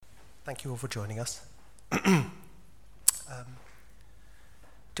Thank you all for joining us. To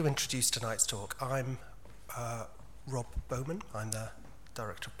introduce tonight's talk, I'm Rob Bowman. I'm the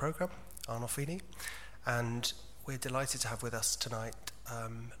Director of Programme, Arnolfini, and we're delighted to have with us tonight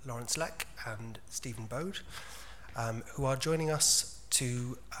Lawrence Leck and Stephen Bode, who are joining us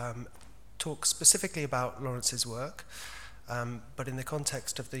to talk specifically about Lawrence's work, but in the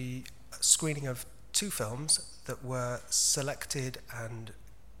context of the screening of two films that were selected and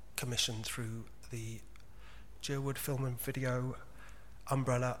commissioned through the Jerwood Film and Video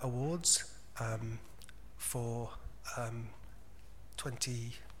Umbrella Awards for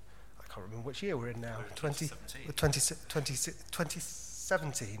 20, I can't remember which year we're in now,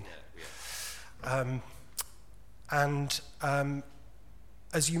 2017. And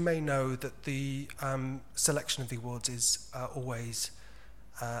as you may know, that the selection of the awards is always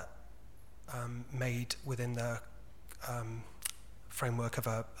made within the framework of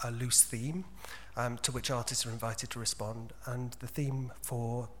a loose theme to which artists are invited to respond. And the theme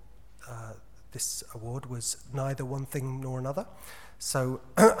for this award was neither one thing nor another. So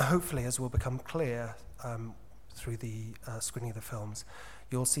hopefully, as will become clear through the screening of the films,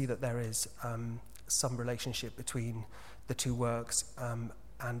 you'll see that there is some relationship between the two works and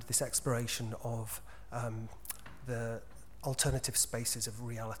this exploration of the alternative spaces of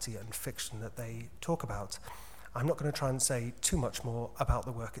reality and fiction that they talk about. I'm not going to try and say too much more about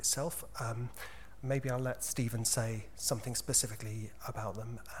the work itself. Maybe I'll let Stephen say something specifically about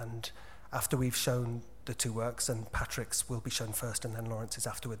them, and after we've shown the two works, and Patrick's will be shown first and then Lawrence's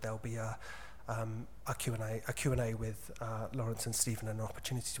afterward, there'll be a Q&A with Lawrence and Stephen, and an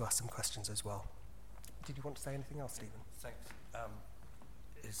opportunity to ask some questions as well. Did you want to say anything else, Stephen? Thanks.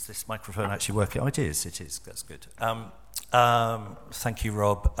 Is this microphone actually working? Oh, it is. That's good. Thank you,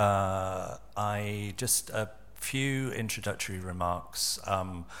 Rob. I just a few introductory remarks.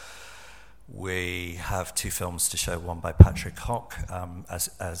 We have two films to show, one by Patrick Hock,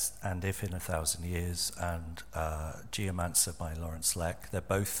 as And If in 1,000 Years, and Geomancer by Lawrence Leck. They're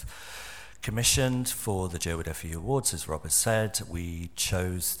both commissioned for the Jerwood FE Awards, as Rob has said. We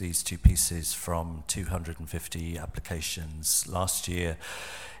chose these two pieces from 250 applications last year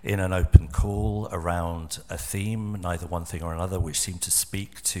in an open call around a theme, neither one thing or another, which seemed to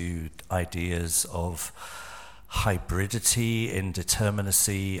speak to ideas of hybridity,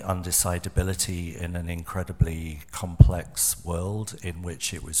 indeterminacy, undecidability in an incredibly complex world in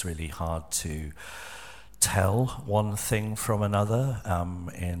which it was really hard to tell one thing from another.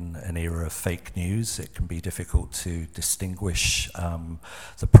 In an era of fake news, it can be difficult to distinguish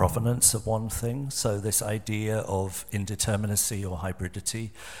the provenance of one thing. So this idea of indeterminacy or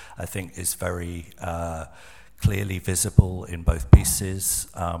hybridity, I think, is very clearly visible in both pieces,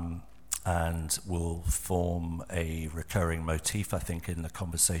 and will form a recurring motif, I think, in the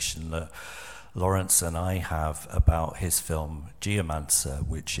conversation that Lawrence and I have about his film Geomancer,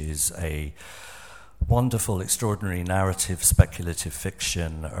 which is a wonderful, extraordinary narrative, speculative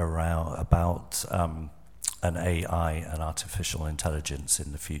fiction about an AI, an artificial intelligence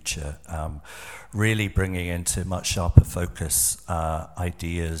in the future, really bringing into much sharper focus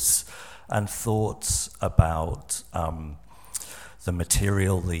ideas and thoughts about the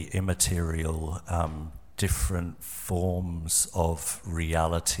material, the immaterial, different forms of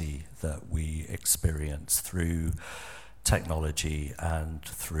reality that we experience through technology and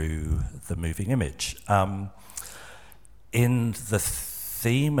through the moving image. In the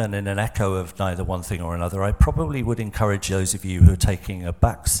theme and in an echo of neither one thing or another, I probably would encourage those of you who are taking a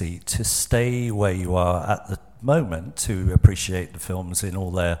back seat to stay where you are at the moment to appreciate the films in all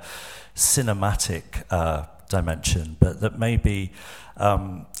their cinematic dimension, but that maybe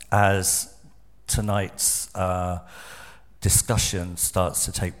as tonight's discussion starts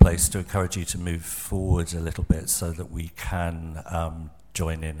to take place, to encourage you to move forward a little bit so that we can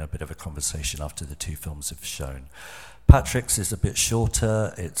join in a bit of a conversation after the two films have shown. Patrick's is a bit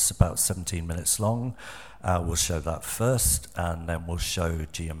shorter, it's about 17 minutes long. We'll show that first, and then we'll show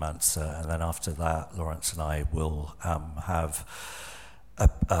Geomancer, and then after that, Lawrence and I will have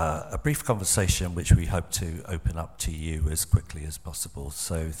a brief conversation which we hope to open up to you as quickly as possible.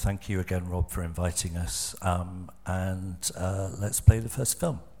 So thank you again, Rob, for inviting us, and let's play the first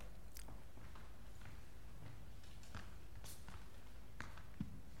film.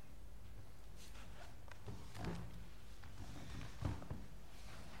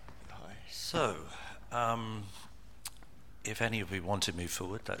 So, if any of you want to move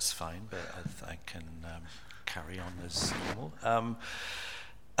forward, that's fine, but I can carry on as normal.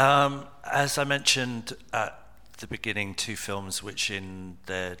 As I mentioned at the beginning, two films which in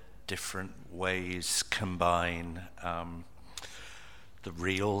their different ways combine the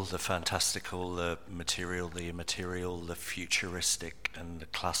real, the fantastical, the material, the immaterial, the futuristic and the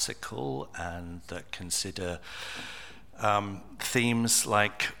classical, and that consider themes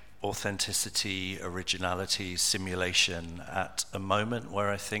like authenticity, originality, simulation at a moment where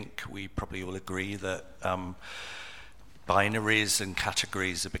I think we probably all agree that binaries and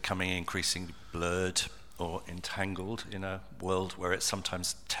categories are becoming increasingly blurred or entangled in a world where it's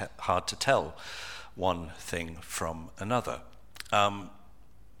sometimes hard to tell one thing from another.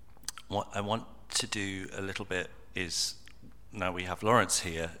 What I want to do a little bit is, now we have Lawrence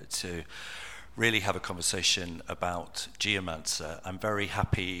here, to really have a conversation about Geomancer. I'm very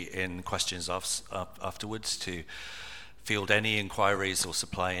happy in questions afterwards to field any inquiries or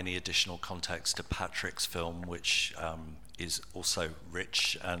supply any additional context to Patrick's film, which is also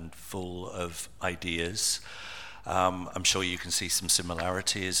rich and full of ideas. I'm sure you can see some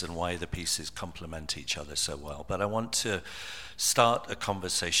similarities and why the pieces complement each other so well. But I want to start a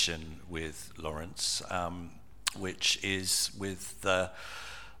conversation with Lawrence, which is with the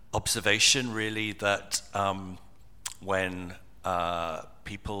observation really that when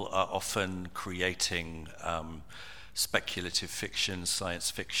people are often creating speculative fiction,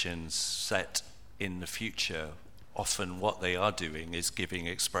 science fiction set in the future, often what they are doing is giving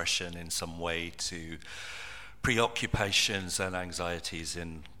expression in some way to preoccupations and anxieties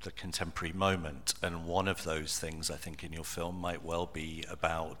in the contemporary moment. And one of those things, I think, in your film might well be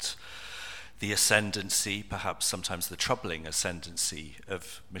about the ascendancy, perhaps sometimes the troubling ascendancy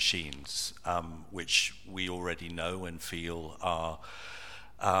of machines, which we already know and feel are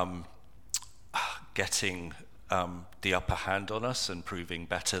getting the upper hand on us and proving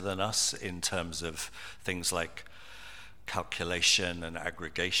better than us in terms of things like calculation and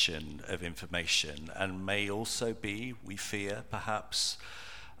aggregation of information, and may also be, we fear, perhaps,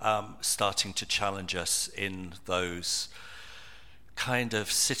 starting to challenge us in those kind of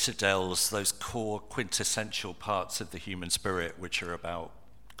citadels, those core quintessential parts of the human spirit, which are about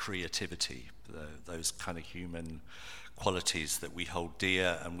creativity, those kind of human qualities that we hold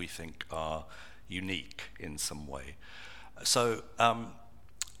dear and we think are unique in some way. So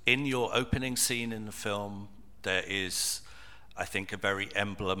in your opening scene in the film, there is, I think, a very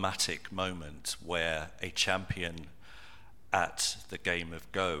emblematic moment where a champion at the game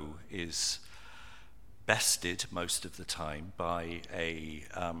of Go is bested most of the time by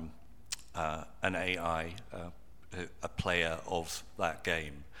an AI, a player of that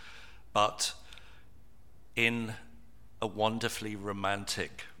game. But in a wonderfully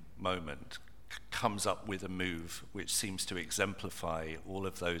romantic moment, comes up with a move which seems to exemplify all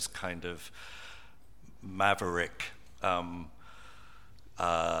of those kind of maverick,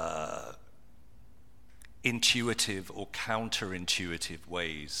 intuitive or counterintuitive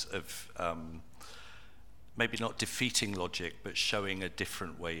ways of maybe not defeating logic, but showing a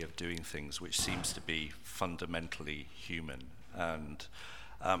different way of doing things, which seems to be fundamentally human. And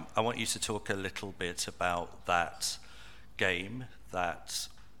I want you to talk a little bit about that game, that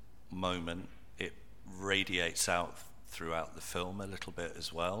moment. It radiates out throughout the film a little bit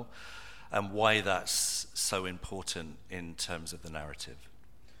as well, and why that's so important in terms of the narrative.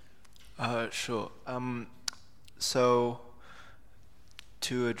 Sure. So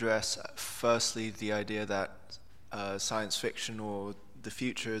to address firstly the idea that science fiction or the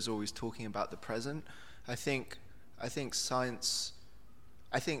future is always talking about the present, I think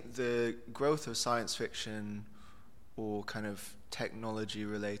the growth of science fiction or kind of technology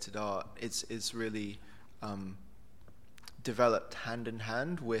related art is really developed hand in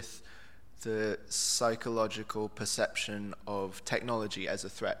hand with the psychological perception of technology as a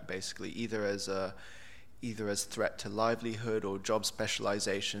threat, basically, either as threat to livelihood or job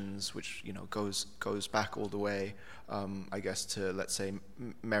specializations, which goes back all the way, I guess, to, let's say,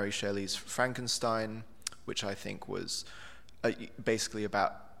 Mary Shelley's Frankenstein, which I think was basically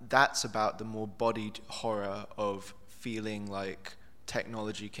about the more bodied horror of feeling like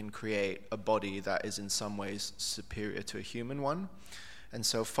technology can create a body that is in some ways superior to a human one. And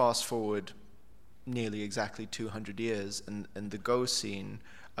so fast forward nearly exactly 200 years, and the Go scene,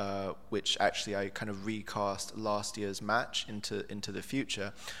 which actually I kind of recast last year's match into the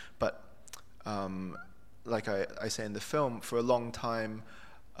future. But like I say in the film, for a long time,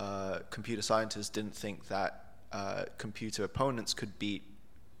 computer scientists didn't think that computer opponents could beat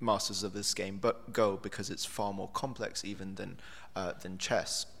masters of this game, but Go, because it's far more complex even than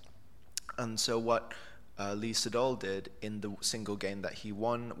chess. And so what Lee Sedol did in the single game that he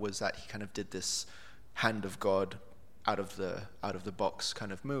won was that he kind of did this hand of God out of the box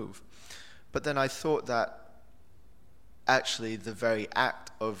kind of move. But then I thought that actually the very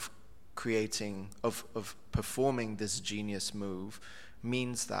act of performing this genius move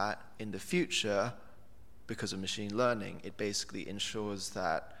means that in the future, because of machine learning, it basically ensures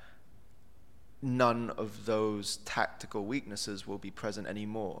that none of those tactical weaknesses will be present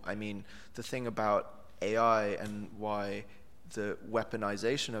anymore. I mean, the thing about AI and why the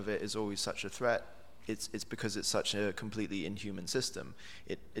weaponization of it is always such a threat, it's because it's such a completely inhuman system.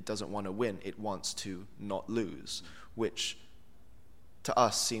 It doesn't want to win, it wants to not lose, which to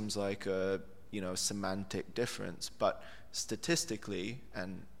us seems like a semantic difference, but statistically,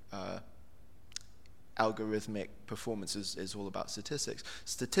 and algorithmic performance is all about statistics.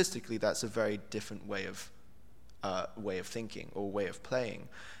 Statistically, that's a very different way of thinking or way of playing.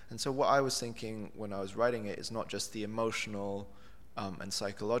 And so what I was thinking when I was writing it is not just the emotional and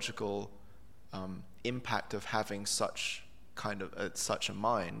psychological impact of having such a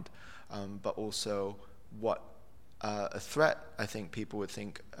mind, but also what a threat I think people would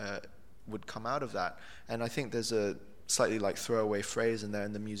think would come out of that. And I think there's a slightly like throwaway phrase in there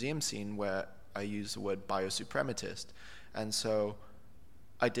in the museum scene where I use the word biosuprematist. And so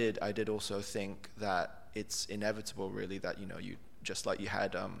I did also think that it's inevitable really that, you just like you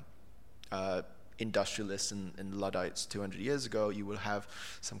had industrialists and Luddites 200 years ago, you will have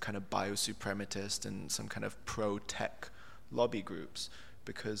some kind of biosuprematist and some kind of pro-tech lobby groups,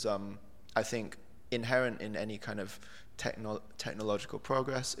 because I think inherent in any kind of technological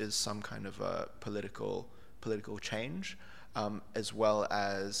progress is some kind of a political change, as well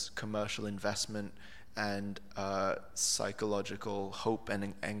as commercial investment and psychological hope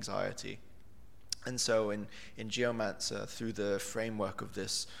and anxiety. And so in Geomancer, through the framework of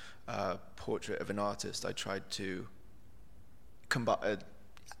this portrait of an artist, I tried to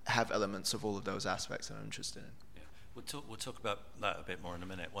have elements of all of those aspects that I'm interested in. Yeah. We'll talk about that a bit more in a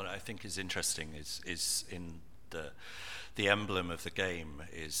minute. What I think is interesting is in the emblem of the game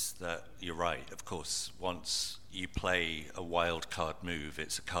is that you're right. Of course, once you play a wild card move,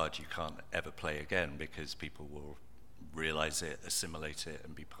 it's a card you can't ever play again because people will realize it, assimilate it,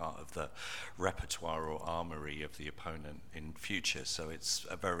 and be part of the repertoire or armory of the opponent in future. So it's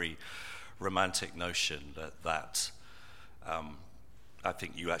a very romantic notion that I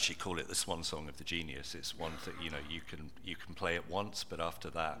think you actually call it the swan song of the genius. It's one that you can play it once, but after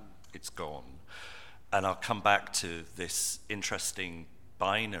that it's gone. And I'll come back to this interesting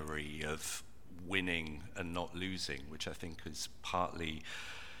binary of winning and not losing, which I think is partly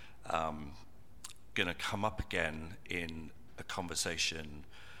going to come up again in a conversation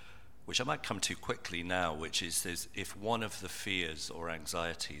which I might come to quickly now, which is if one of the fears or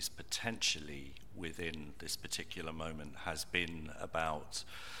anxieties potentially within this particular moment has been about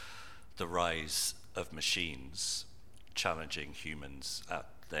the rise of machines challenging humans at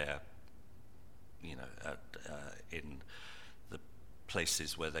their, in the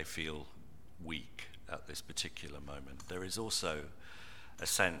places where they feel weak at this particular moment. There is also a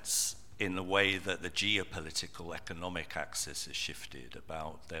sense in the way that the geopolitical economic axis has shifted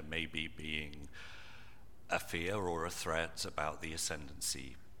about there maybe being a fear or a threat about the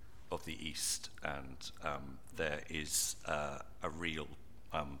ascendancy of the East, and there is a real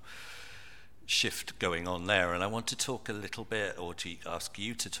shift going on there. And I want to talk a little bit, or to ask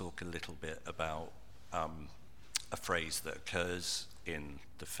you to talk a little bit about a phrase that occurs in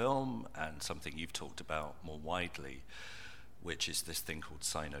the film and something you've talked about more widely, which is this thing called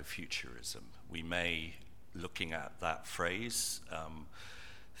Sino-futurism. We may, looking at that phrase,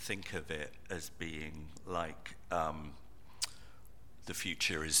 think of it as being like the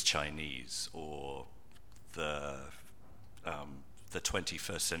future is Chinese, or the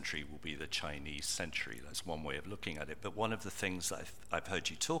 21st century will be the Chinese century. That's one way of looking at it. But one of the things that I've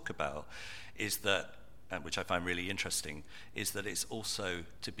heard you talk about is that, and which I find really interesting, is that it's also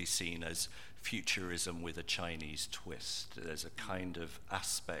to be seen as futurism with a Chinese twist. There's a kind of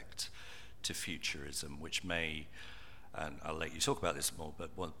aspect to futurism which may, and I'll let you talk about this more,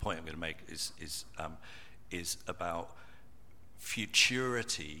 but one point I'm going to make is about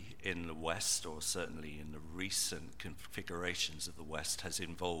futurity in the West, or certainly in the recent configurations of the West, has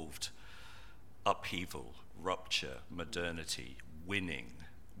involved upheaval, rupture, modernity, winning.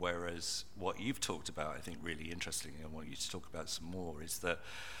 Whereas what you've talked about, I think really interestingly, I want you to talk about some more, is that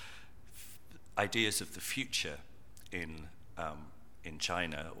ideas of the future in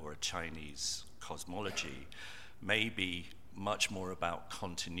China, or a Chinese cosmology, may be much more about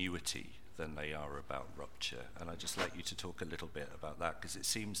continuity than they are about rupture. And I'd just like you to talk a little bit about that, because it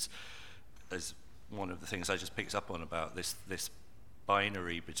seems, as one of the things I just picked up on about this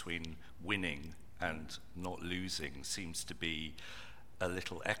binary between winning and not losing, seems to be a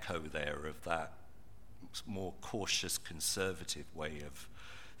little echo there of that more cautious, conservative way of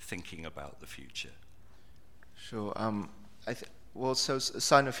thinking about the future. Sure. Well, so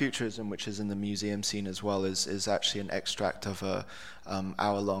Sinofuturism, which is in the museum scene as well, is actually an extract of a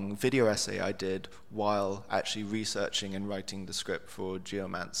hour-long video essay I did while actually researching and writing the script for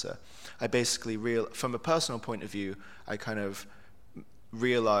Geomancer. I basically, from a personal point of view, I kind of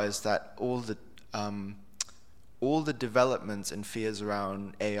realized that all the developments and fears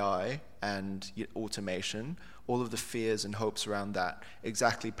around AI and automation, all of the fears and hopes around that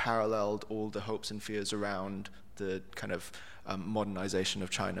exactly paralleled all the hopes and fears around the kind of modernization of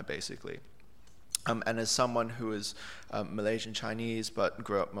China, basically. And as someone who is Malaysian Chinese but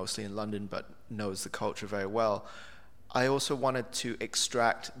grew up mostly in London but knows the culture very well, I also wanted to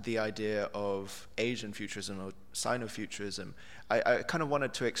extract the idea of Asian futurism or Sinofuturism. I kind of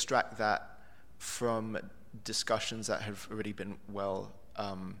wanted to extract that from discussions that have already been well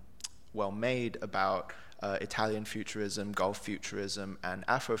made about Italian futurism, Gulf futurism, and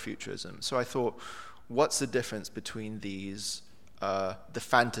Afrofuturism. So I thought, what's the difference between these, the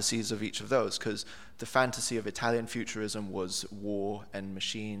fantasies of each of those? Because the fantasy of Italian futurism was war and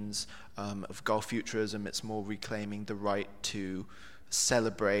machines. Of Gulf futurism, it's more reclaiming the right to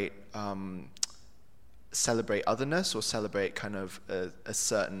celebrate otherness or celebrate kind of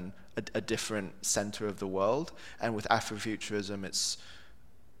a different center of the world. And with Afrofuturism, it's,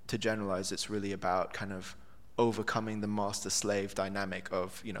 to generalize, it's really about kind of overcoming the master-slave dynamic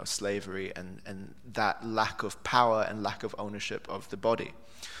of slavery and that lack of power and lack of ownership of the body.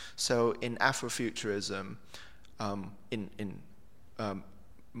 So in Afrofuturism, in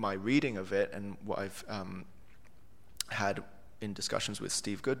my reading of it and what I've had in discussions with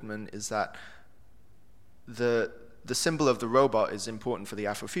Steve Goodman is that the symbol of the robot is important for the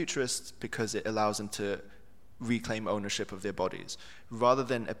Afrofuturists because it allows them to reclaim ownership of their bodies, rather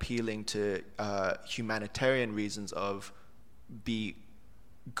than appealing to humanitarian reasons of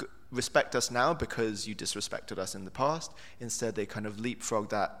respect us now because you disrespected us in the past. Instead, they kind of leapfrog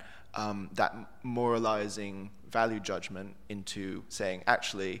that moralizing value judgment into saying,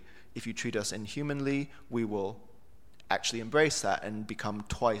 actually, if you treat us inhumanly, we will actually embrace that and become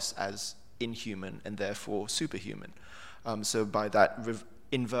twice as inhuman and therefore superhuman. So by that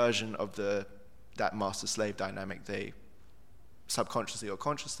inversion of that master-slave dynamic, they subconsciously or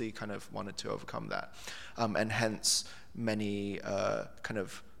consciously kind of wanted to overcome that. And hence many kind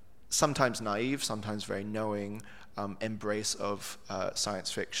of sometimes naive, sometimes very knowing embrace of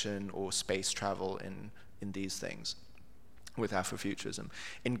science fiction or space travel in these things with Afrofuturism.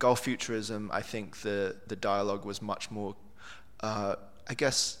 In Gulf Futurism, I think the dialogue was much more, I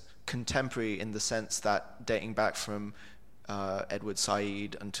guess, contemporary in the sense that dating back from Edward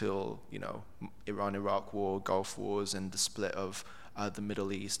Said until Iran-Iraq War, Gulf Wars, and the split of the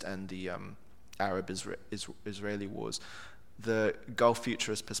Middle East and the Arab-Israeli wars, the Gulf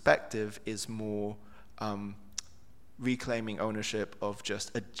futurist perspective is more reclaiming ownership of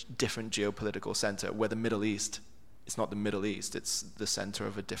just a different geopolitical center, where the Middle East, it's not the Middle East, it's the center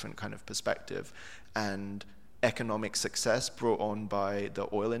of a different kind of perspective. And economic success brought on by the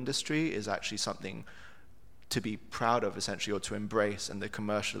oil industry is actually something to be proud of, essentially, or to embrace, and the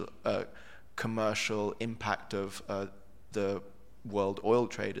commercial impact of the world oil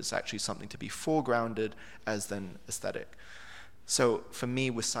trade is actually something to be foregrounded as then aesthetic. So for me,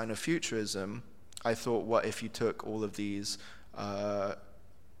 with Sinofuturism, I thought, what if you took all of these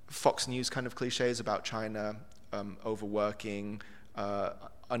Fox News kind of cliches about China, overworking,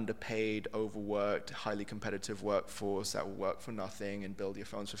 underpaid, overworked, highly competitive workforce that will work for nothing and build your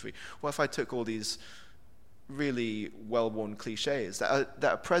phones for free. What if I took all these really well-worn cliches that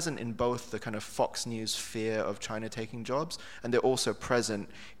are present in both the kind of Fox News fear of China taking jobs, and they're also present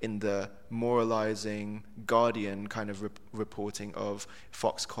in the moralizing Guardian kind of reporting of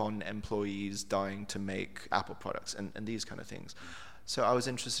Foxconn employees dying to make Apple products and these kind of things. So I was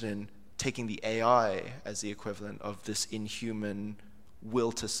interested in taking the AI as the equivalent of this inhuman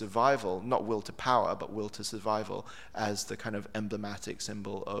will to survival, not will to power, but will to survival, as the kind of emblematic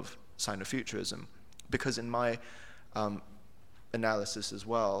symbol of Sinofuturism. Because in my analysis as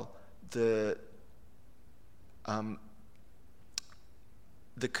well, the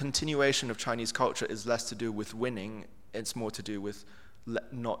continuation of Chinese culture is less to do with winning, it's more to do with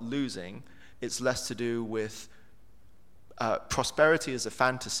not losing. It's less to do with prosperity as a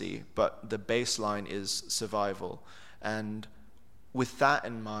fantasy, but the baseline is survival. And with that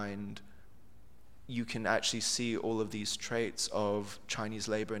in mind, you can actually see all of these traits of Chinese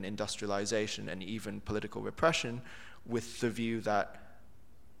labor and industrialization and even political repression, with the view that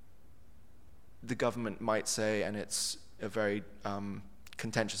the government might say, and it's a very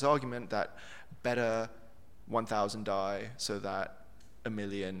contentious argument, that better 1,000 die so that 1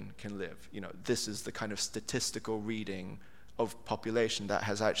 million can live. This is the kind of statistical reading of population that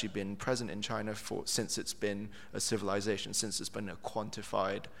has actually been present in China since it's been a civilization, since it's been a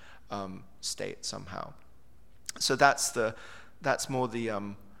quantified state somehow. So that's more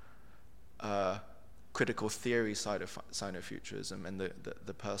the critical theory side of Sino-futurism, and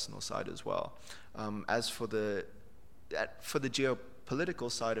the personal side as well. As for the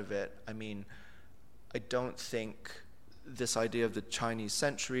geopolitical side of it, I mean, I don't think this idea of the Chinese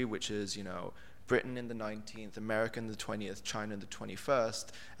century, which is, you know, Britain in the 19th, America in the 20th, China in the 21st,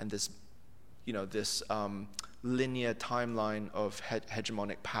 and this, you know, this linear timeline of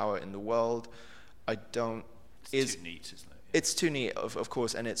hegemonic power in the world, it's too neat, isn't it? It's too neat, of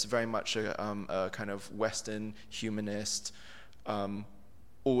course, and it's very much a kind of Western, humanist,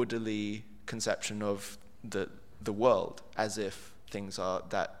 orderly conception of the world, as if things are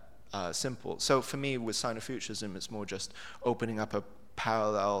that simple. So for me, with Sino-futurism, it's more just opening up a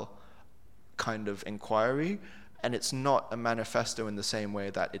parallel kind of inquiry, and it's not a manifesto in the same way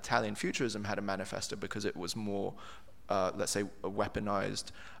that Italian futurism had a manifesto, because it was more, let's say, a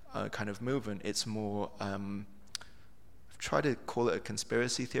weaponized kind of movement. It's more, I've tried to call it a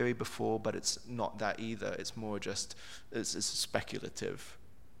conspiracy theory before, but it's not that either. It's more just, it's a speculative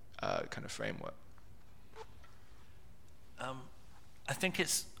kind of framework. I think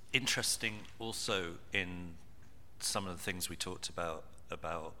it's interesting also in some of the things we talked about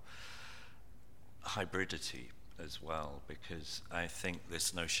hybridity as well, because I think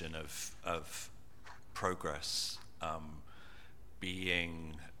this notion of progress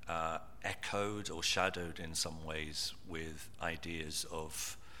being echoed or shadowed in some ways with ideas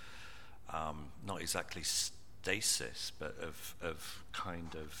of not exactly stasis, but of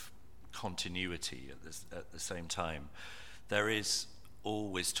kind of continuity at the same time. There is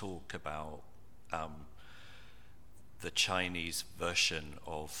always talk about the Chinese version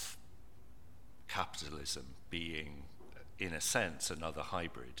of capitalism being, in a sense, another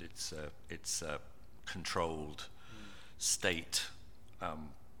hybrid. It's a controlled state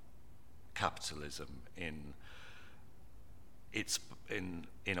capitalism in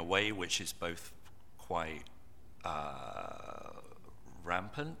a way which is both quite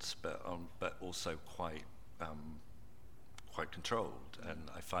rampant, but also quite controlled. And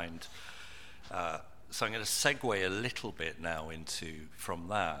I find so I'm going to segue a little bit now from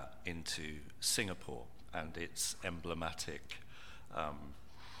that into Singapore and its emblematic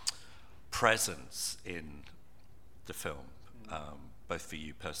presence in the film, both for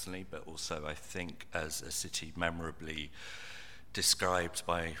you personally, but also I think as a city memorably described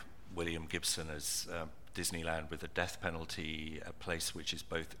by William Gibson as Disneyland with a death penalty, a place which is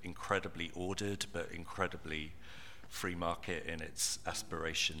both incredibly ordered but incredibly free market in its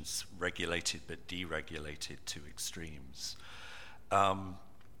aspirations, regulated but deregulated to extremes.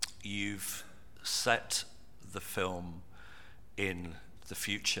 You've set the film in the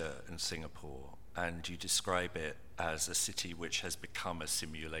future in Singapore, and you describe it as a city which has become a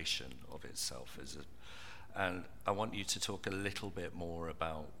simulation of itself. And I want you to talk a little bit more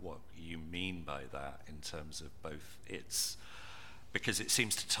about what you mean by that in terms of both because it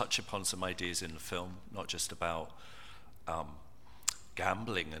seems to touch upon some ideas in the film, not just about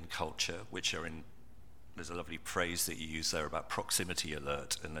gambling and culture, which are there's a lovely phrase that you use there about proximity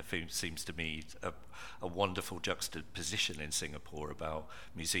alert, and there seems to me a wonderful juxtaposition in Singapore about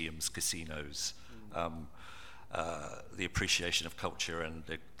museums, casinos, the appreciation of culture and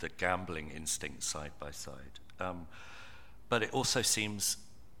the gambling instinct side by side. But it also seems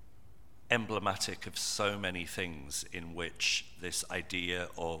emblematic of so many things in which this idea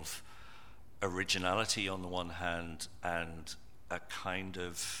of originality on the one hand and a kind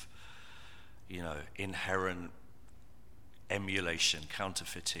of, inherent emulation,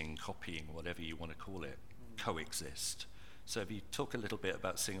 counterfeiting, copying, whatever you want to call it, coexist. So if you talk a little bit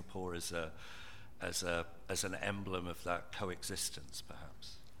about Singapore as an emblem of that coexistence,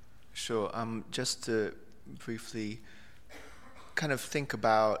 perhaps. Sure. Just to briefly kind of think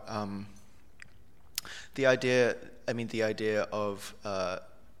about the idea of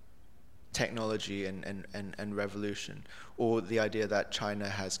technology and revolution, or the idea that China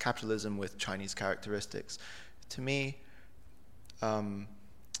has capitalism with Chinese characteristics. To me,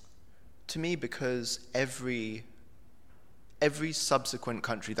 because every subsequent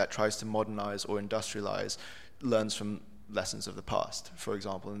country that tries to modernize or industrialize learns from lessons of the past, for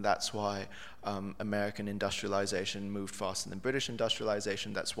example, and that's why American industrialization moved faster than British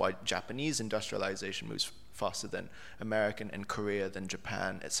industrialization. That's why Japanese industrialization moves faster than American, and Korea than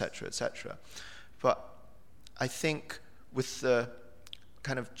Japan, etc., etc. But I think with the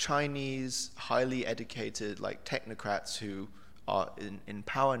kind of Chinese highly educated technocrats who are in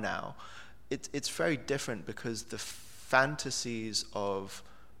power now, it's very different, because the fantasies of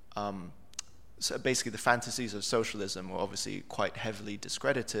so basically the fantasies of socialism were obviously quite heavily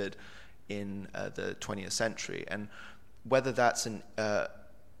discredited in the 20th century, and whether that's an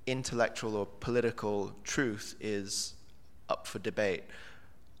intellectual or political truth is up for debate.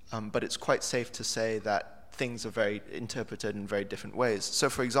 But it's quite safe to say that things are very interpreted in very different ways. So,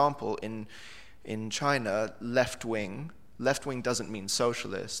 for example, in China, left-wing doesn't mean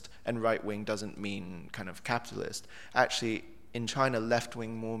socialist, and right-wing doesn't mean kind of capitalist. Actually, in China,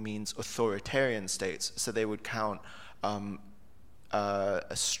 left-wing more means authoritarian states, so they would count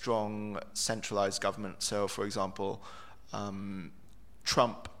a strong centralized government. So, for example,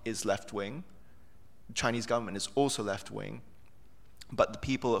 Trump is left-wing, Chinese government is also left-wing, but the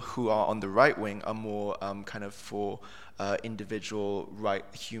people who are on the right wing are more kind of for individual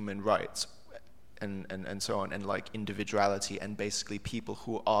human rights and so on, and like individuality, and basically people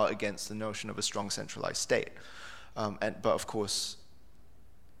who are against the notion of a strong centralized state. But of course,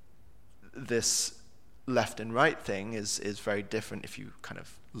 this left and right thing is very different if you kind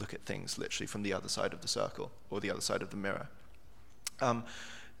of look at things literally from the other side of the circle or the other side of the mirror.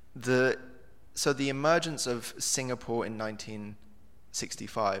 So the emergence of Singapore in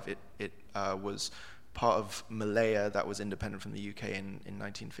 1965, it was part of Malaya that was independent from the UK in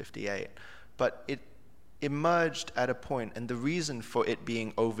 1958. But it emerged at a point, and the reason for it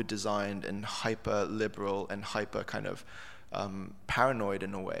being over-designed and hyper-liberal and hyper kind of paranoid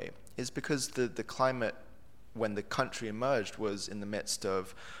in a way is because the climate when the country emerged was in the midst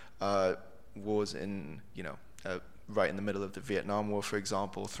of wars in, right in the middle of the Vietnam War, for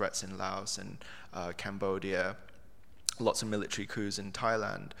example, threats in Laos and Cambodia, lots of military coups in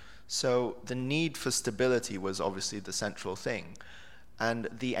Thailand. So the need for stability was obviously the central thing. And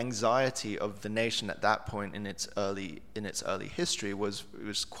the anxiety of the nation at that point in its early history was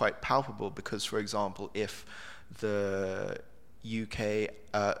quite palpable because, for example, if the UK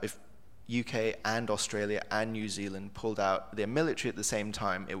and Australia and New Zealand pulled out their military at the same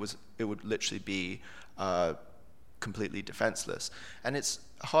time, it would literally be completely defenseless. And it's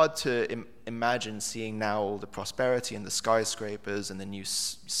hard to imagine seeing now all the prosperity and the skyscrapers and the new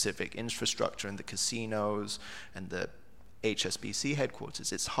civic infrastructure and the casinos and the HSBC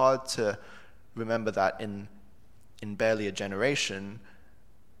headquarters. It's hard to remember that in barely a generation,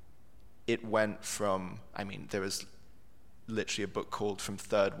 it went from, there was literally a book called From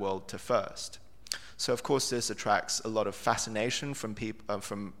Third World to First. So of course this attracts a lot of fascination from people,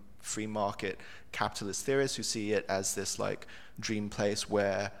 from free market capitalist theorists who see it as this like dream place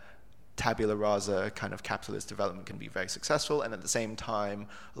where tabula rasa kind of capitalist development can be very successful, and at the same time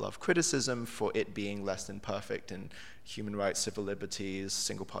a lot of criticism for it being less than perfect in human rights, civil liberties,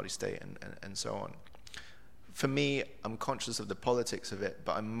 single party state, and so on. For me, I'm conscious of the politics of it,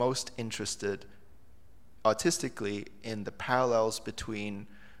 but I'm most interested artistically in the parallels between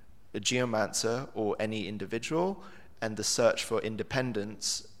a geomancer or any individual and the search for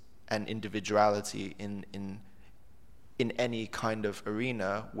independence and individuality in any kind of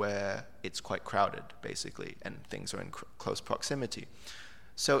arena where it's quite crowded, basically, and things are in close proximity.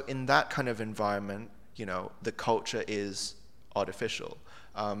 So in that kind of environment, the culture is artificial.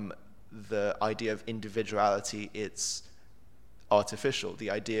 The idea of individuality, it's artificial. The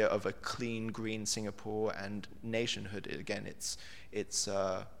idea of a clean, green Singapore and nationhood, again, it's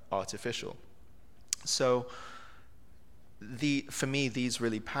artificial. So for me, these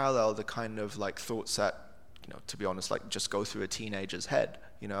really parallel the kind of like thoughts that, to be honest, like just go through a teenager's head.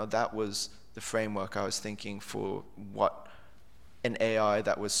 That was the framework I was thinking for what an AI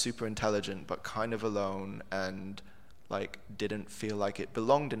that was super intelligent but kind of alone and like didn't feel like it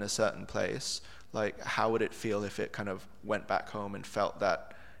belonged in a certain place. Like, how would it feel if it kind of went back home and felt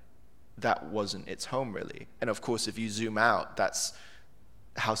that that wasn't its home, really? And of course, if you zoom out, that's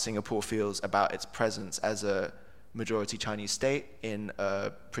how Singapore feels about its presence as a majority Chinese state in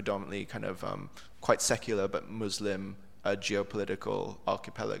a predominantly kind of quite secular but Muslim geopolitical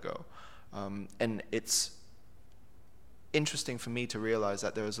archipelago. And it's interesting for me to realize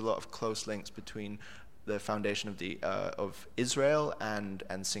that there is a lot of close links between the foundation of of Israel and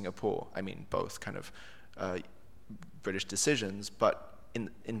Singapore. Both kind of British decisions, but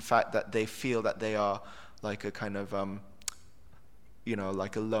in fact that they feel that they are like a kind of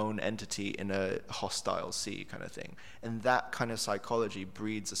like a lone entity in a hostile sea kind of thing. And that kind of psychology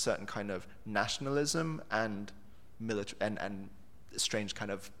breeds a certain kind of nationalism and military and strange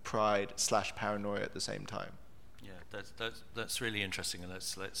kind of pride / paranoia at the same time. Yeah, that's really interesting, and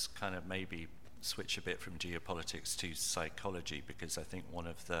let's kind of maybe switch a bit from geopolitics to psychology, because I think one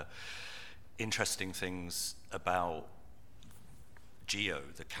of the interesting things about Geo,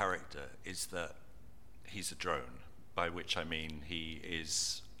 the character, is that he's a drone, by which I mean he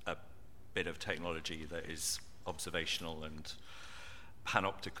is a bit of technology that is observational and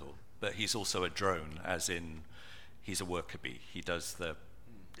panoptical, but he's also a drone, as in he's a worker bee. He does the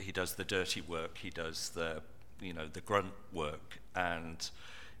dirty work, he does the grunt work, and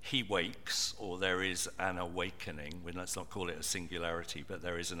he wakes, or there is an awakening. Let's not call it a singularity, but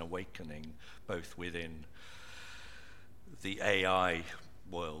there is an awakening both within the AI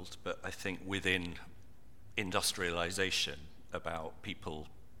world, but I think within industrialization, about people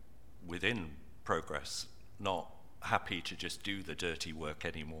within progress not happy to just do the dirty work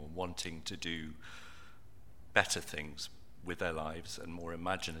anymore, wanting to do better things with their lives and more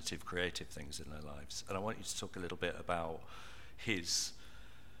imaginative, creative things in their lives. And I want you to talk a little bit about his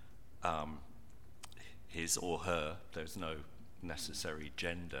or her, there's no necessary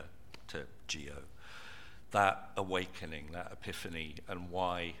gender to Geo, that awakening, that epiphany, and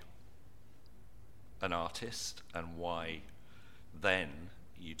why an artist, and why then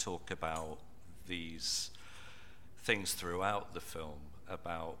you talk about these things throughout the film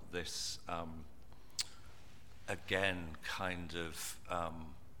about this, again, kind of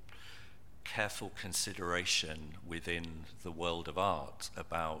careful consideration within the world of art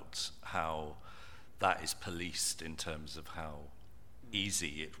about how that is policed in terms of how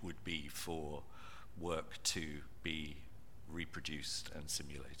easy it would be for work to be reproduced and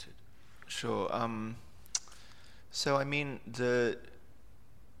simulated. Sure. So I mean, the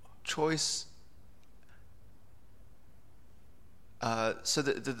choice. So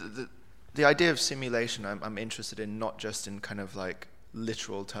the idea of simulation, I'm interested in, not just in kind of like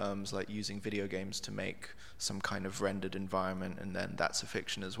literal terms, like using video games to make some kind of rendered environment, and then that's a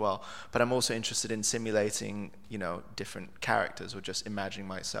fiction as well. But I'm also interested in simulating, different characters, or just imagining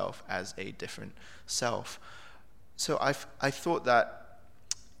myself as a different self. So I thought that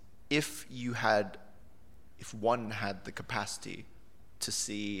if one had the capacity to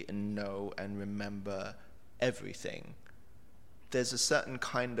see and know and remember everything, there's a certain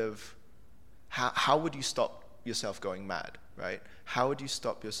kind of, how would you stop yourself going mad, right? How would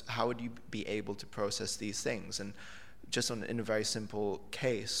you be able to process these things? And just in a very simple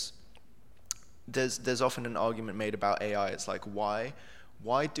case, there's often an argument made about AI. It's like, why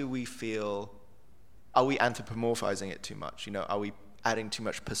do we feel, are we anthropomorphizing it too much? Are we adding too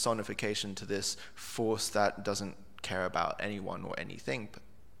much personification to this force that doesn't care about anyone or anything?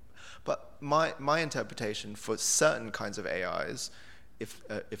 But my interpretation for certain kinds of AIs,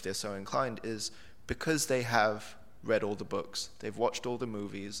 if they're so inclined, is because they have read all the books, they've watched all the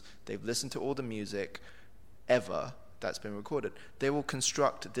movies, they've listened to all the music ever that's been recorded, they will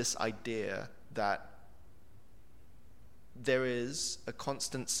construct this idea that there is a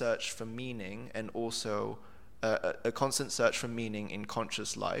constant search for meaning, and also a constant search for meaning in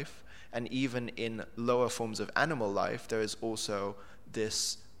conscious life, and even in lower forms of animal life, there is also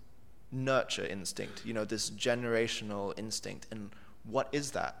this nurture instinct, this generational instinct. And what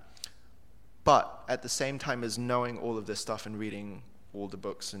is that? But at the same time as knowing all of this stuff and reading all the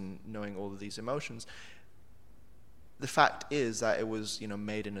books and knowing all of these emotions, the fact is that it was,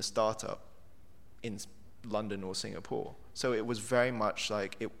 made in a startup in London or Singapore. So it was very much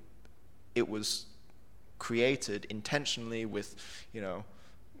like it was created intentionally with, a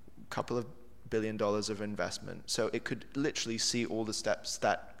couple of $1 billion of investment. So it could literally see all the steps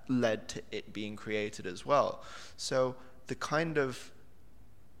that led to it being created as well. So the kind of,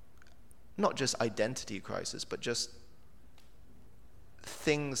 not just identity crisis, but just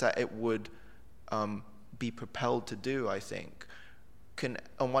things that it would be propelled to do, I think, can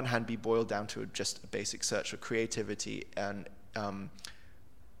on one hand be boiled down to just a basic search for creativity and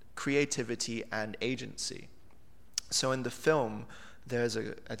agency. So in the film, there's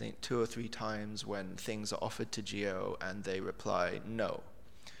I think 2 or 3 times when things are offered to Geo and they reply no,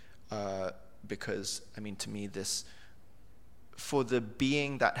 because to me this, for the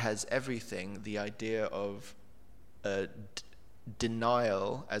being that has everything, the idea of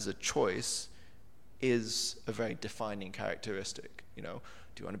denial as a choice is a very defining characteristic. Do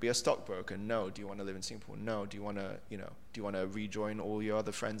you want to be a stockbroker? No. Do you want to live in Singapore? No. Do you want to rejoin all your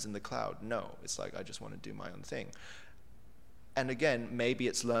other friends in the cloud? No. It's like, I just want to do my own thing. And again, maybe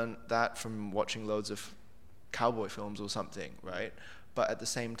it's learned that from watching loads of cowboy films or something, right? But at the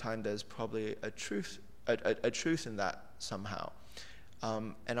same time, there's probably a truth in that somehow.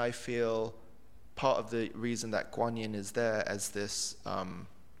 And I feel part of the reason that Guan Yin is there as this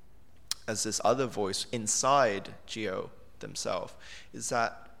other voice inside Geo themselves is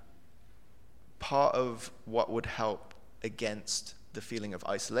that part of what would help against the feeling of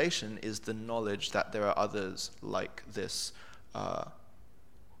isolation is the knowledge that there are others like this,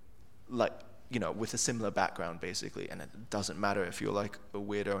 like with a similar background, basically. And it doesn't matter if you're like a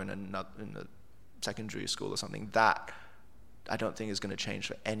weirdo in a secondary school or something. That I don't think is going to change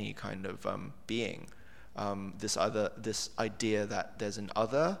for any kind of being. This idea that there's an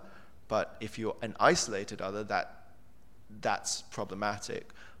other, but if you're an isolated other, that's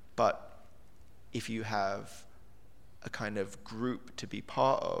problematic. But if you have a kind of group to be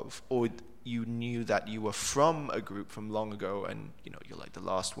part of, or you knew that you were from a group from long ago, and you're like the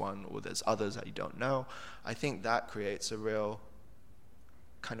last one, or there's others that you don't know, I think that creates a real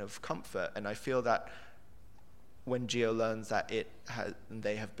kind of comfort. And I feel that when Geo learns that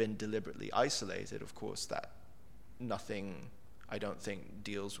they have been deliberately isolated, of course, that nothing, I don't think,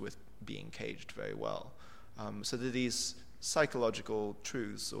 deals with being caged very well. So there are these psychological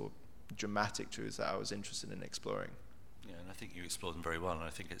truths or dramatic truths that I was interested in exploring. Yeah, and I think you explored them very well, and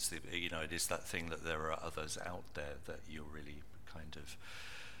I think it's it is that thing that there are others out there that you're really kind of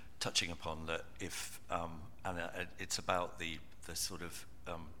touching upon, that if and it's about the sort of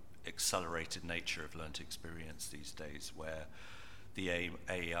accelerated nature of learned experience these days, where the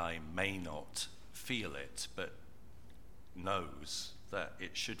AI may not feel it, but knows that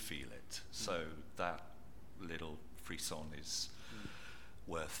it should feel it. So that little frisson is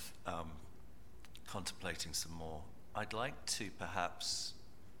worth contemplating some more. I'd like to perhaps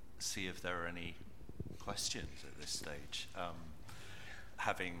see if there are any questions at this stage.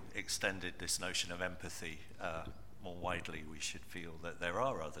 Having extended this notion of empathy more widely, we should feel that there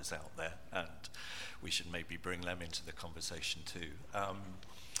are others out there, and we should maybe bring them into the conversation too.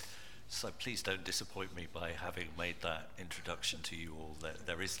 So please don't disappoint me by having made that introduction to you all, that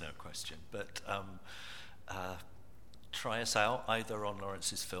there is no question. But try us out either on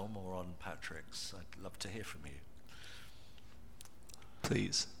Lawrence's film or on Patrick's. I'd love to hear from you.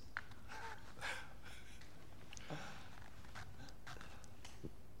 Please.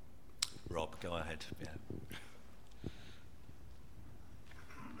 Rob, go ahead. Yeah.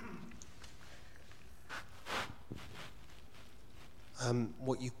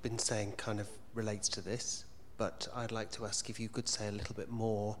 What you've been saying kind of relates to this, but I'd like to ask if you could say a little bit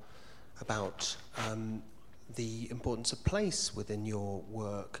more about the importance of place within your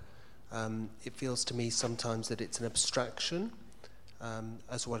work. It feels to me sometimes that it's an abstraction,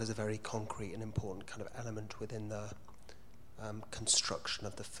 as well as a very concrete and important kind of element within the construction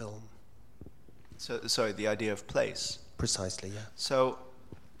of the film. So, sorry, the idea of place. Precisely, yeah. So,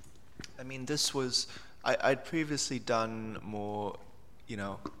 I mean, this was, I'd previously done more,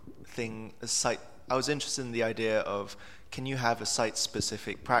 I was interested in the idea of, can you have a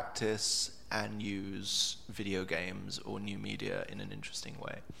site-specific practice and use video games or new media in an interesting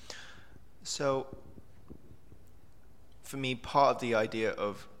way? So, for me, part of the idea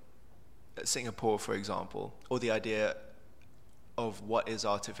of Singapore, for example, or the idea of what is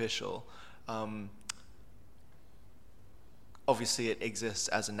artificial, obviously it exists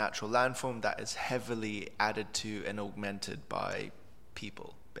as a natural landform that is heavily added to and augmented by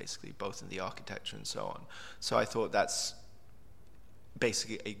people, basically, both in the architecture and so on. So I thought that's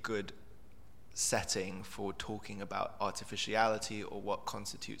basically a good setting for talking about artificiality, or what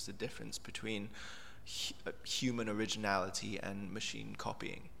constitutes the difference between human originality and machine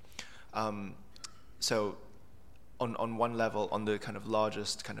copying. So on one level, on the kind of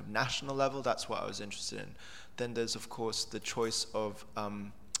largest kind of national level, that's what I was interested in. Then there's, of course, the choice of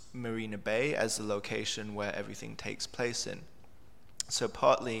Marina Bay as the location where everything takes place in. So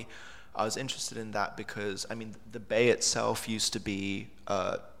partly I was interested in that because, I mean, the bay itself used to be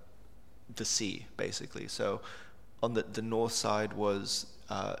the sea, basically. So on the north side was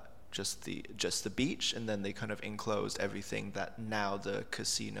just the beach, and then they kind of enclosed everything that now the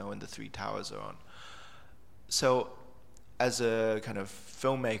casino and the three towers are on. So as a kind of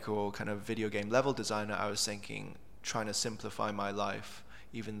filmmaker or kind of video game level designer, I was thinking, trying to simplify my life.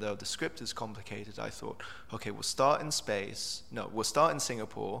 Even though the script is complicated, I thought, okay, we'll start in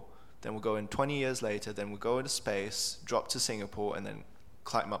Singapore, then we'll go in 20 years later, then we'll go into space, drop to Singapore, and then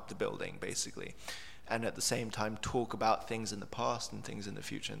climb up the building, basically. And at the same time, talk about things in the past and things in the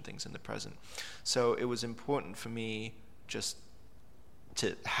future and things in the present. So it was important for me just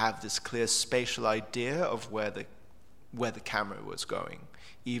to have this clear spatial idea of where the camera was going,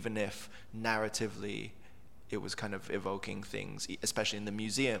 even if narratively it was kind of evoking things, especially in the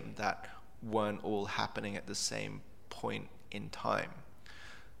museum, that weren't all happening at the same point in time.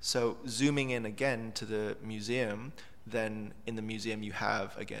 So zooming in again to the museum, then in the museum you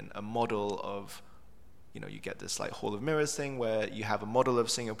have, again, a model of, you get this like Hall of Mirrors thing where you have a model of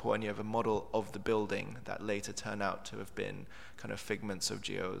Singapore and you have a model of the building that later turn out to have been kind of figments of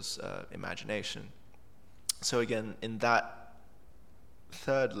Geo's imagination. So again, in that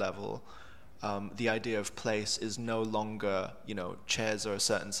third level, the idea of place is no longer, chairs are a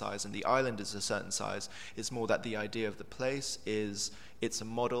certain size and the island is a certain size. It's more that the idea of the place is, it's a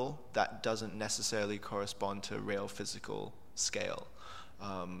model that doesn't necessarily correspond to a real physical scale.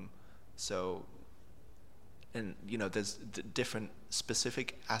 There's different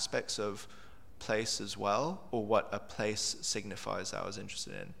specific aspects of place as well, or what a place signifies, that I was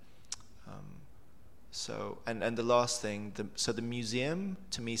interested in. And the last thing, the museum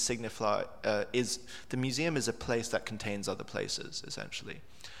to me the museum is a place that contains other places, essentially,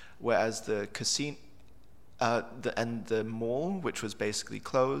 whereas the casino and the mall, which was basically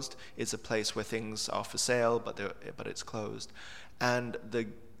closed, is a place where things are for sale, but it's closed. And the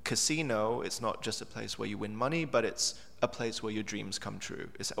casino, it's not just a place where you win money, but it's a place where your dreams come true,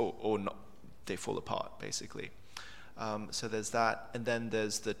 or not, they fall apart, basically. So there's that, and then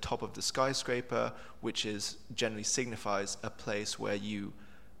there's the top of the skyscraper, which generally signifies a place where you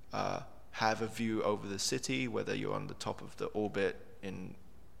have a view over the city, whether you're on the top of the orbit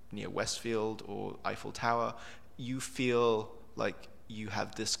near Westfield or Eiffel Tower. You feel like you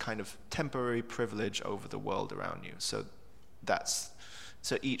have this kind of temporary privilege over the world around you. So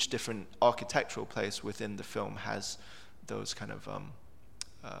each different architectural place within the film has those kind of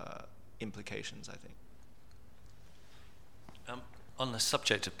implications, I think. On the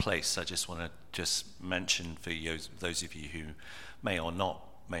subject of place, I just want to mention for those of you who may or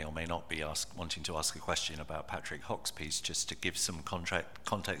may not be wanting to ask a question about Patrick Hock's piece, just to give some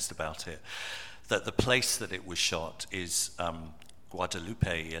context about it, that the place that it was shot is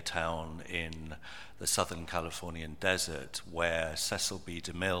Guadalupe, a town in the Southern Californian desert where Cecil B.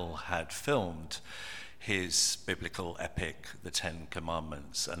 DeMille had filmed his biblical epic, The Ten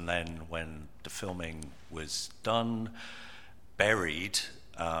Commandments, and then when the filming was done, buried,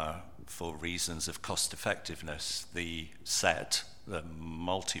 for reasons of cost effectiveness, the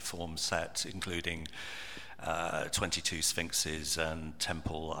multiform set, including 22 sphinxes and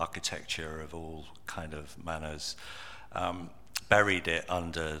temple architecture of all kind of manners, buried it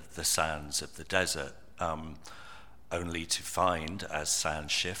under the sands of the desert, only to find, as sand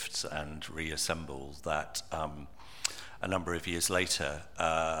shifts and reassemble, that a number of years later,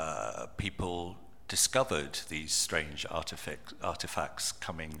 people discovered these strange artifacts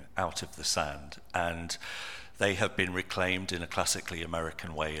coming out of the sand, and they have been reclaimed in a classically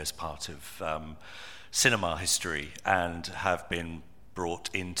American way as part of cinema history, and have been brought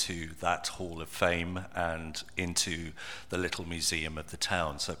into that Hall of Fame and into the little museum of the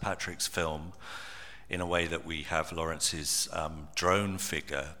town. So Patrick's film, in a way that we have Lawrence's drone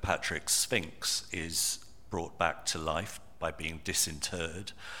figure, Patrick's Sphinx, is brought back to life by being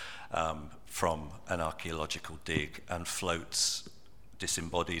disinterred from an archaeological dig, and floats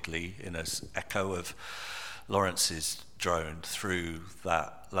disembodiedly in an echo of Lawrence's drone through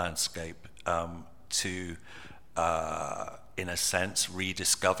that landscape to, in a sense,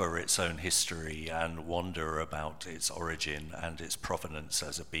 rediscover its own history and wonder about its origin and its provenance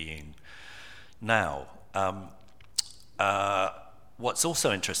as a being. Now, what's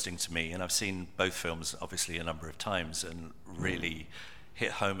also interesting to me, and I've seen both films obviously a number of times and really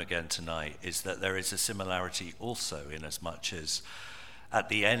hit home again tonight, is that there is a similarity also in as much as at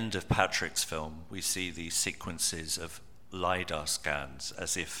the end of Patrick's film we see these sequences of LiDAR scans,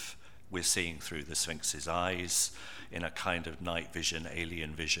 as if we're seeing through the Sphinx's eyes in a kind of night vision,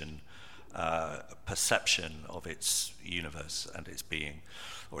 alien vision perception of its universe and its being,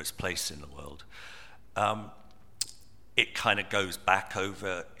 or its place in the world. It kind of goes back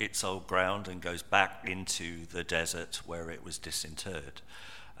over its old ground and goes back into the desert where it was disinterred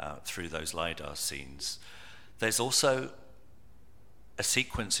through those LiDAR scenes. There's also a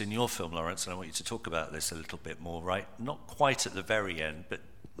sequence in your film, Lawrence, and I want you to talk about this a little bit more, right? Not quite at the very end, but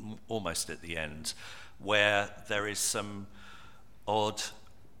almost at the end, where there is some odd,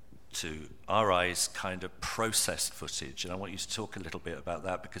 to our eyes, kind of processed footage. And I want you to talk a little bit about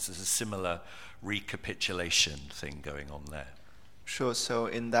that, because there's a similar recapitulation thing going on there. Sure. So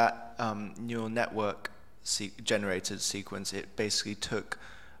in that neural network generated sequence, it basically took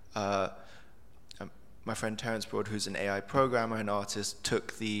my friend Terence Broad, who's an AI programmer and artist,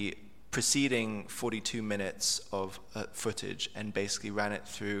 took the preceding 42 minutes of footage and basically ran it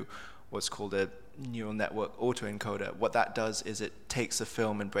through what's called a neural network autoencoder. What that does is it takes a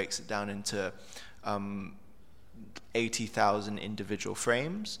film and breaks it down into 80,000 individual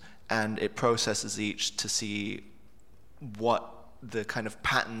frames, and it processes each to see what the kind of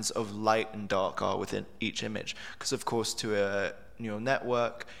patterns of light and dark are within each image. Because of course, to a neural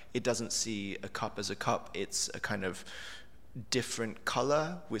network, it doesn't see a cup as a cup. It's a kind of different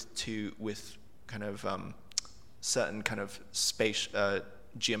color with kind of certain kind of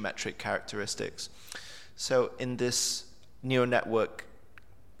geometric characteristics. So in this neural network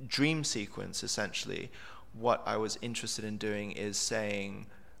dream sequence, essentially, what I was interested in doing is saying,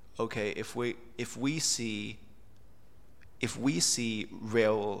 okay, if we see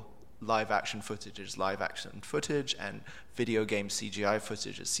real live action footage as live action footage, and video game CGI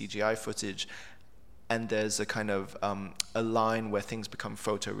footage as CGI footage, and there's a kind of a line where things become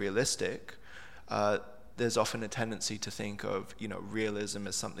photorealistic, there's often a tendency to think of, you know, realism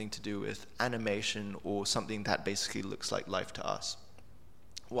as something to do with animation or something that basically looks like life to us.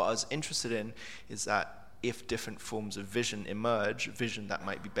 What I was interested in is that if different forms of vision emerge, vision that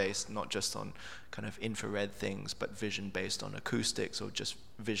might be based not just on kind of infrared things, but vision based on acoustics, or just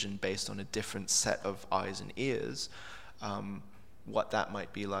vision based on a different set of eyes and ears, what that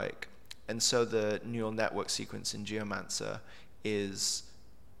might be like. And so the neural network sequence in Geomancer is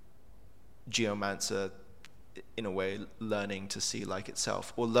Geomancer, in a way, learning to see like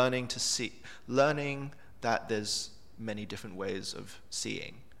itself, or learning that there's many different ways of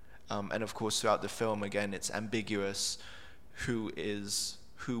seeing. And of course, throughout the film, again, it's ambiguous who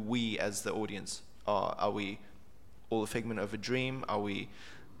we as the audience are. Are we all a figment of a dream? Are we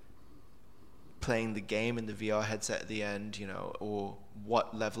playing the game in the VR headset at the end, you know, or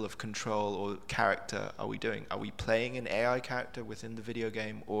what level of control or character are we doing? Are we playing an AI character within the video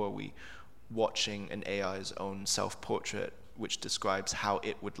game, or are we watching an AI's own self-portrait, which describes how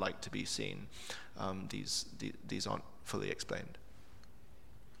it would like to be seen? These aren't fully explained.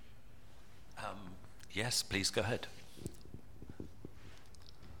 Yes, please go ahead.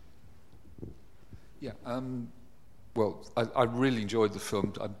 Yeah. Well, I really enjoyed the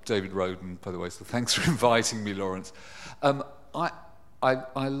film. I'm David Roden, by the way, so thanks for inviting me, Lawrence. I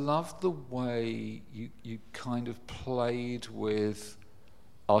love the way you kind of played with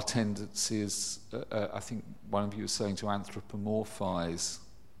our tendencies. I think one of you was saying to anthropomorphize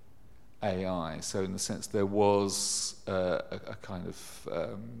AI. So in the sense there was a kind of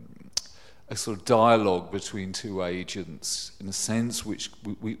a sort of dialogue between two agents, in a sense which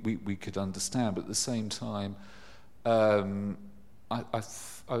we could understand, but at the same time, I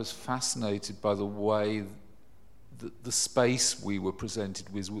was fascinated by the way the space we were presented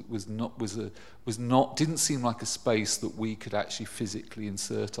with didn't seem like a space that we could actually physically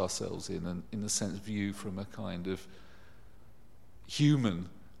insert ourselves in, and in a sense view from a kind of human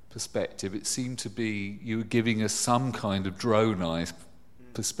perspective. It seemed to be you were giving us some kind of drone-eye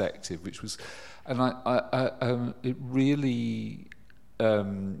perspective, which was, and it really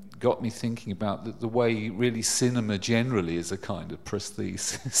got me thinking about the way really cinema generally is a kind of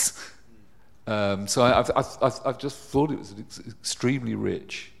prosthesis. So I've just thought it was an extremely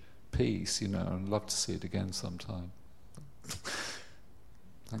rich piece, you know, and I'd love to see it again sometime.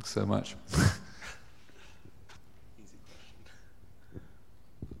 Thanks so much. Easy question.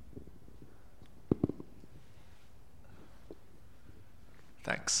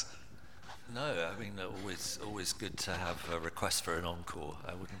 Thanks. No, I mean, always good to have a request for an encore.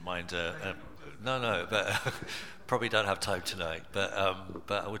 I wouldn't mind. No, but probably don't have time tonight. But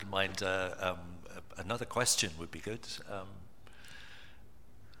I wouldn't mind. Another question would be good.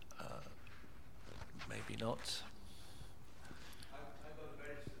 Maybe not. I've got a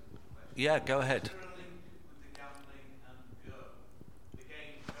very simple question. Yeah, go ahead. Is there a link with the gambling and Go? The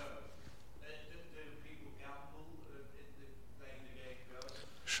game Go. Do people gamble playing the game Go?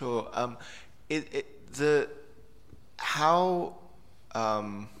 Sure.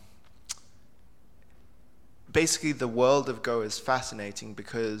 Basically the world of Go is fascinating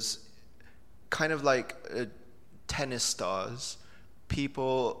because, kind of like tennis stars,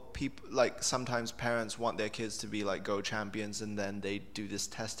 people like sometimes parents want their kids to be like Go champions, and then they do this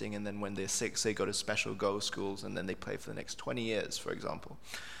testing, and then when they're 6 they go to special Go schools, and then they play for the next 20 years, for example.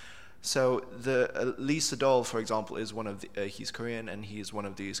 So Lee Sedol, for example, is one of he's Korean, and he is one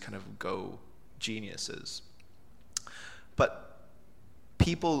of these kind of Go geniuses. But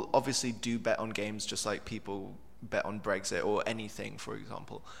people obviously do bet on games just like people bet on Brexit or anything, for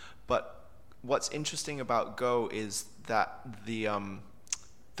example. But what's interesting about Go is that the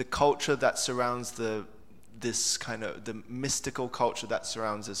culture that surrounds this kind of the mystical culture that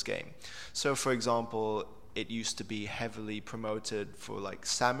surrounds this game. So, for example, it used to be heavily promoted for like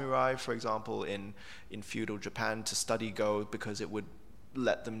samurai, for example, in feudal Japan, to study Go because it would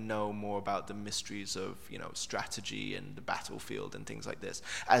let them know more about the mysteries of, you know, strategy and the battlefield and things like this,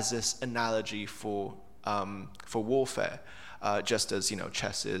 as this analogy for warfare, just as, you know,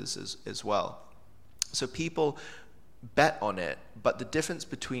 chess is as well. So people bet on it, but the difference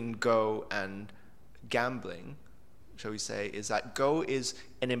between Go and gambling, shall we say, is that Go is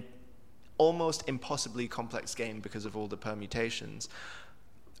an almost impossibly complex game because of all the permutations,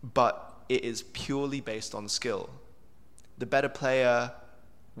 but it is purely based on skill. The better player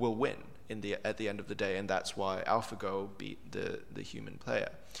will win at the end of the day, and that's why AlphaGo beat the human player.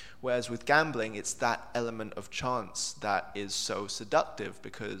 Whereas with gambling, it's that element of chance that is so seductive,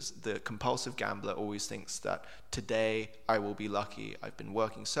 because the compulsive gambler always thinks that today I will be lucky. I've been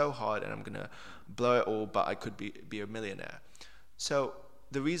working so hard and I'm going to blow it all, but I could be a millionaire. So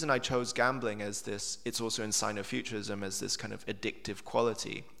the reason I chose gambling as this, it's also in Sino-Futurism, as this kind of addictive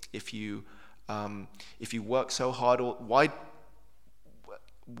quality. If you work so hard,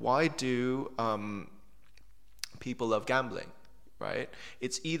 why do people love gambling, right?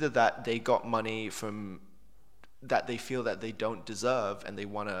 It's either that they got money from that they feel that they don't deserve and they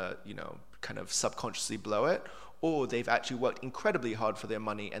want to, kind of subconsciously blow it, or they've actually worked incredibly hard for their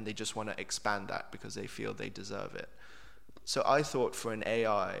money and they just want to expand that because they feel they deserve it. So I thought, for an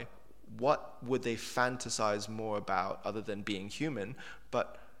AI, what would they fantasize more about other than being human?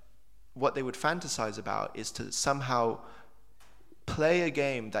 But what they would fantasize about is to somehow play a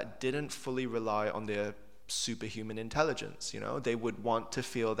game that didn't fully rely on their superhuman intelligence. They would want to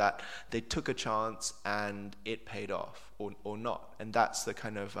feel that they took a chance and it paid off, or not. And that's the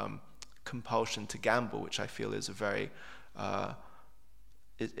kind of compulsion to gamble, which I feel is a very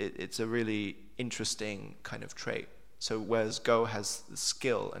it's a really interesting kind of trait. So whereas Go has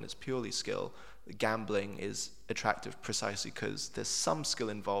skill and it's purely skill, gambling is attractive precisely because there's some skill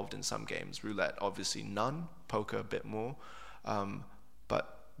involved in some games. Roulette, obviously none. Poker, a bit more.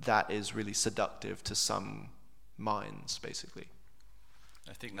 But that is really seductive to some minds, basically.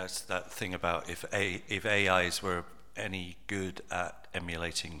 I think that's that thing about if AIs were any good at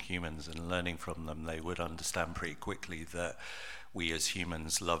emulating humans and learning from them, they would understand pretty quickly that we as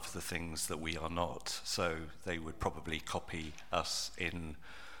humans love the things that we are not. So they would probably copy us in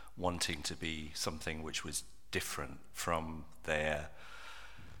wanting to be something which was different from their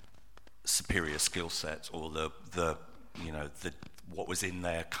superior skill set, or the what was in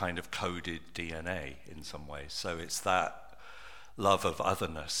their kind of coded DNA in some way. So it's that love of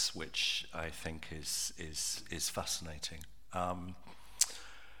otherness which I think is fascinating.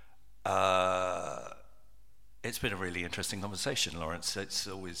 It's been a really interesting conversation, Lawrence. It's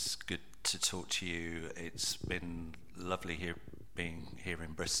always good to talk to you. It's been lovely being here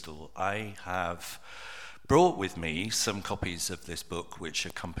in Bristol. I have brought with me some copies of this book which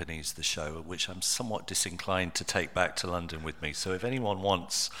accompanies the show, which I'm somewhat disinclined to take back to London with me. So if anyone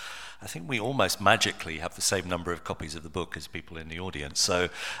wants, I think we almost magically have the same number of copies of the book as people in the audience. So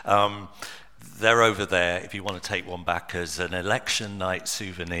they're over there. If you want to take one back as an election night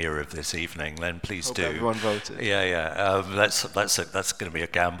souvenir of this evening, then please Hope do. Everyone voted. Yeah. That's going to be a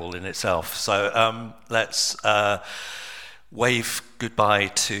gamble in itself. So let's wave goodbye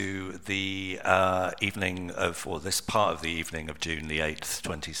to the this part of the evening of June the 8th,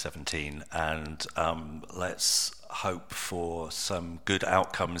 2017, and let's hope for some good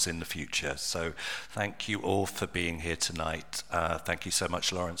outcomes in the future. So thank you all for being here tonight. Thank you so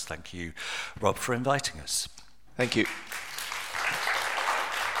much, Lawrence. Thank you, Rob, for inviting us. Thank you.